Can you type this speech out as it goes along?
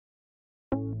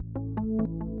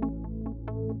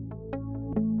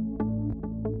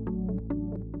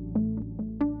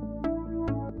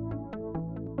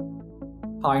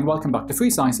Hi and welcome back to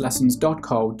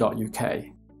freesciencelessons.co.uk.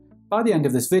 By the end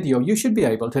of this video, you should be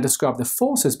able to describe the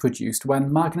forces produced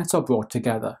when magnets are brought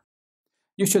together.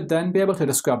 You should then be able to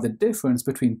describe the difference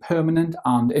between permanent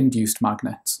and induced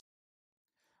magnets.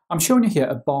 I'm showing you here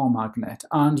a bar magnet,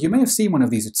 and you may have seen one of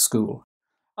these at school.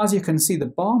 As you can see, the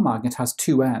bar magnet has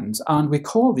two ends, and we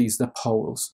call these the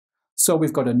poles. So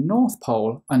we've got a north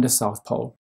pole and a south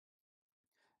pole.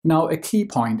 Now, a key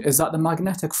point is that the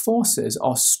magnetic forces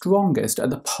are strongest at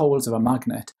the poles of a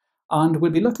magnet, and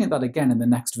we'll be looking at that again in the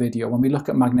next video when we look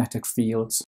at magnetic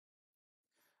fields.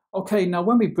 Okay, now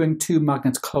when we bring two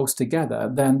magnets close together,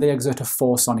 then they exert a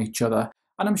force on each other,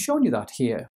 and I'm showing you that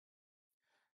here.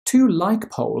 Two like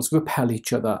poles repel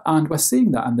each other, and we're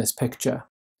seeing that in this picture.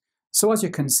 So as you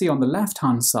can see on the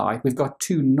left-hand side, we've got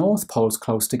two north poles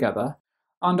close together,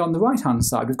 and on the right-hand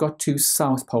side, we've got two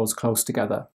south poles close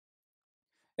together.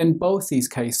 In both these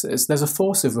cases, there's a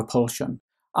force of repulsion,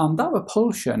 and that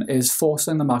repulsion is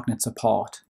forcing the magnets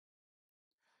apart.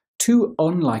 Two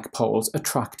unlike poles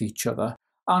attract each other,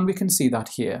 and we can see that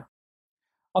here.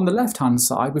 On the left-hand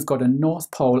side, we've got a north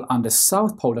pole and a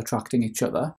south pole attracting each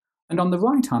other, and on the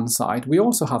right-hand side, we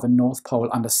also have a north pole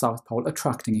and a south pole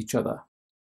attracting each other.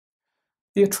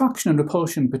 The attraction and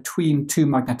repulsion between two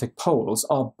magnetic poles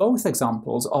are both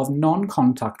examples of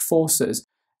non-contact forces,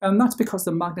 and that's because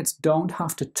the magnets don't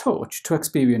have to touch to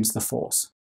experience the force.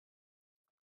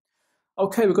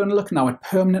 Okay, we're going to look now at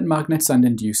permanent magnets and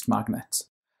induced magnets.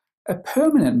 A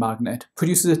permanent magnet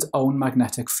produces its own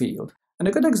magnetic field, and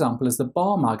a good example is the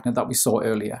bar magnet that we saw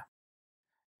earlier.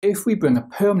 If we bring a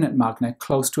permanent magnet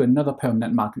close to another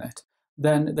permanent magnet,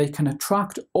 then they can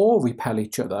attract or repel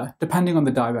each other depending on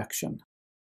the direction.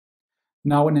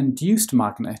 Now, an induced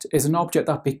magnet is an object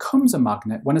that becomes a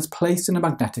magnet when it's placed in a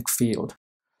magnetic field.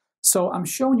 So I'm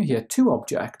showing you here two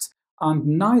objects, and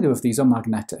neither of these are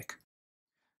magnetic.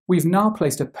 We've now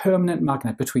placed a permanent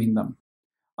magnet between them.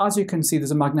 As you can see, there's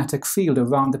a magnetic field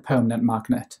around the permanent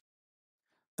magnet.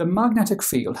 The magnetic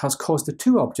field has caused the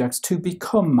two objects to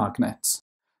become magnets.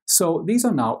 So these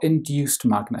are now induced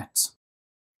magnets.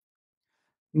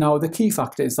 Now, the key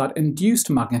factor is that induced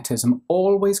magnetism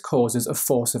always causes a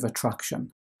force of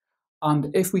attraction.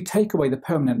 And if we take away the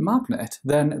permanent magnet,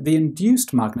 then the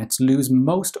induced magnets lose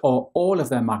most or all of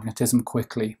their magnetism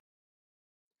quickly.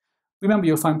 Remember,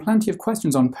 you'll find plenty of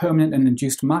questions on permanent and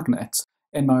induced magnets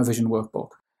in my revision workbook,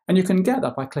 and you can get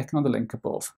that by clicking on the link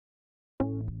above.